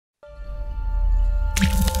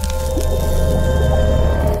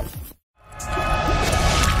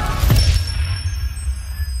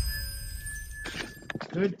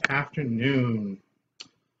afternoon.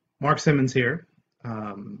 Mark Simmons here,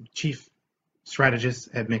 Chief Strategist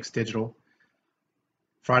at Mixed Digital.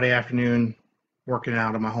 Friday afternoon, working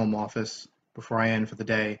out of my home office before I end for the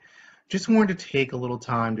day. Just wanted to take a little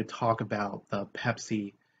time to talk about the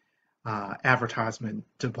Pepsi advertisement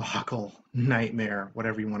debacle, nightmare,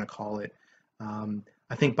 whatever you want to call it.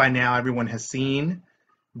 I think by now everyone has seen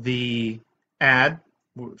the ad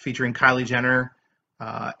featuring Kylie Jenner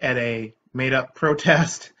at a made-up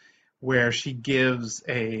protest where she gives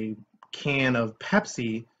a can of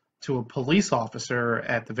Pepsi to a police officer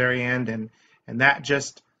at the very end, and that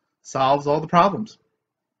just solves all the problems.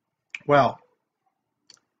 Well,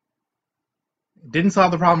 it didn't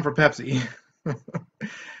solve the problem for Pepsi.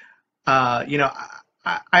 I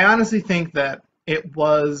honestly think that it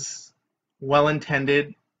was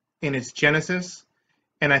well-intended in its genesis,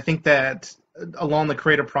 and I think that along the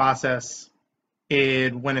creative process,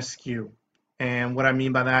 it went askew. And what I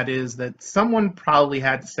mean by that is that someone probably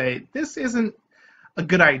had to say, this isn't a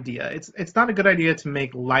good idea. It's not a good idea to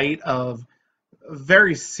make light of a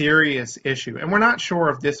very serious issue. And we're not sure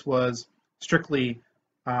if this was strictly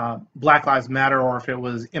Black Lives Matter or if it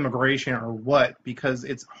was immigration or what, because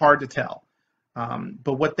it's hard to tell.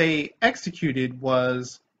 But what they executed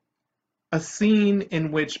was a scene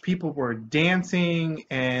in which people were dancing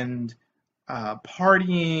and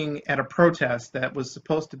partying at a protest that was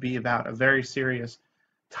supposed to be about a very serious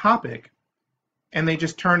topic, and they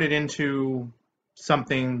just turned it into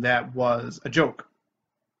something that was a joke.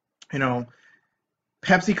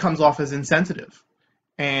 Pepsi comes off as insensitive,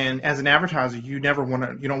 and as an advertiser, you don't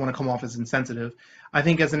want to come off as insensitive. I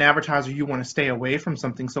think as an advertiser, you want to stay away from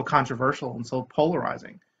something so controversial and so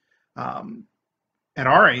polarizing. At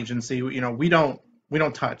our agency, we don't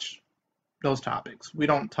touch those topics. We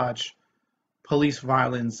don't touch police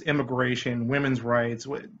violence, immigration, women's rights,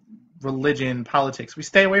 religion, politics. We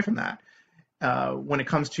stay away from that when it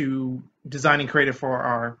comes to designing creative for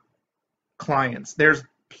our clients. There's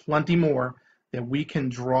plenty more that we can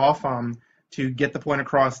draw from to get the point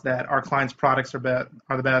across that our clients' products are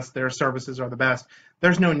the best, their services are the best.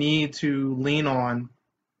 There's no need to lean on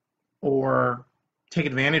or take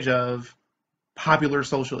advantage of popular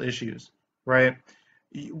social issues, right?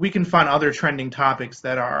 We can find other trending topics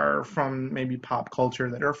that are from maybe pop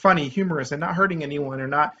culture that are funny, humorous, and not hurting anyone or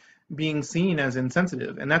not being seen as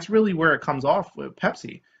insensitive. And that's really where it comes off with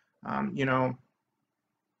Pepsi. From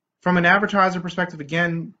an advertiser perspective,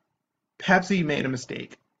 again, Pepsi made a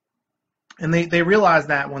mistake. And they realized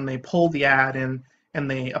that when they pulled the ad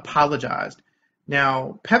and they apologized.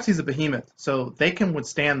 Now, Pepsi's a behemoth, so they can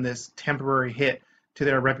withstand this temporary hit to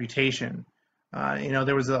their reputation.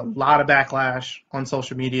 There was a lot of backlash on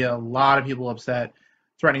social media, a lot of people upset,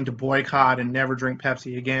 threatening to boycott and never drink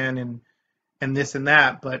Pepsi again and this and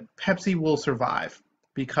that. But Pepsi will survive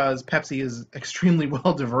because Pepsi is extremely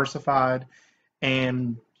well diversified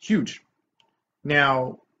and huge.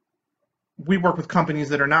 Now, we work with companies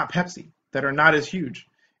that are not Pepsi, that are not as huge.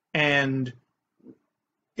 And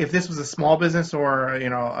if this was a small business or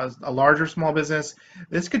a larger small business,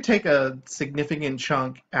 this could take a significant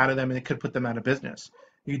chunk out of them and it could put them out of business.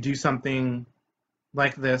 You do something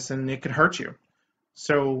like this and it could hurt you.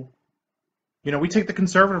 So, we take the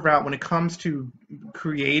conservative route when it comes to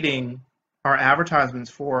creating our advertisements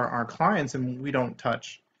for our clients, and we don't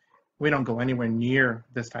go anywhere near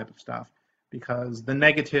this type of stuff because the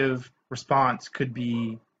negative response could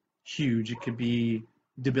be huge. It could be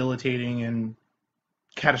debilitating and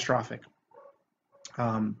catastrophic.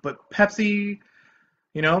 But Pepsi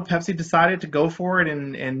decided to go for it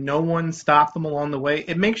and no one stopped them along the way.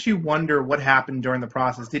 It makes you wonder what happened during the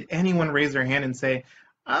process. Did anyone raise their hand and say,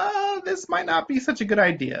 this might not be such a good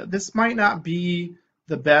idea. This might not be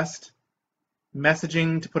the best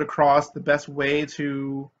messaging to put across, the best way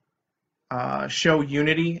to show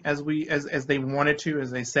unity as they wanted to,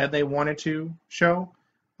 as they said they wanted to show.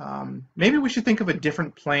 Maybe we should think of a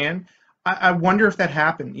different plan. I wonder if that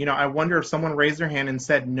happened. I wonder if someone raised their hand and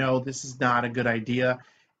said, no, this is not a good idea,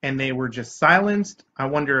 and they were just silenced. I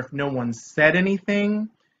wonder if no one said anything.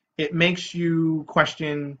 It makes you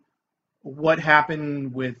question what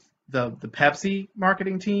happened with the Pepsi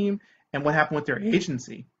marketing team and what happened with their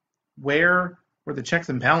agency. Where were the checks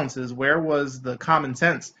and balances? Where was the common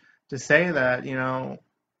sense to say that,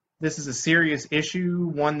 this is a serious issue,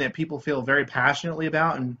 one that people feel very passionately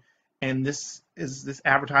about, and this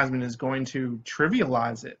advertisement is going to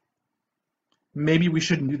trivialize it. Maybe we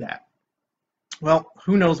shouldn't do that. Well,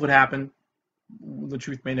 who knows what happened? The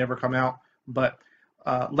truth may never come out, but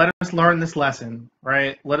let us learn this lesson,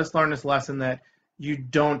 right? Let us learn this lesson that you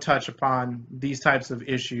don't touch upon these types of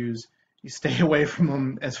issues. You stay away from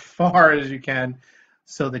them as far as you can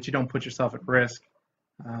so that you don't put yourself at risk.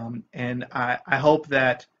 And I hope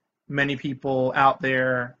that many people out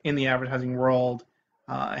there in the advertising world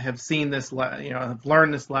have seen this, have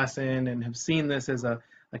learned this lesson and have seen this as a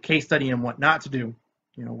case study in what not to do.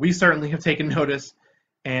 We certainly have taken notice,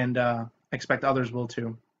 and expect others will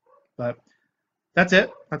too. But that's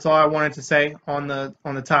it. That's all I wanted to say on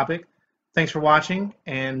the topic. Thanks for watching,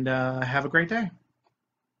 and have a great day.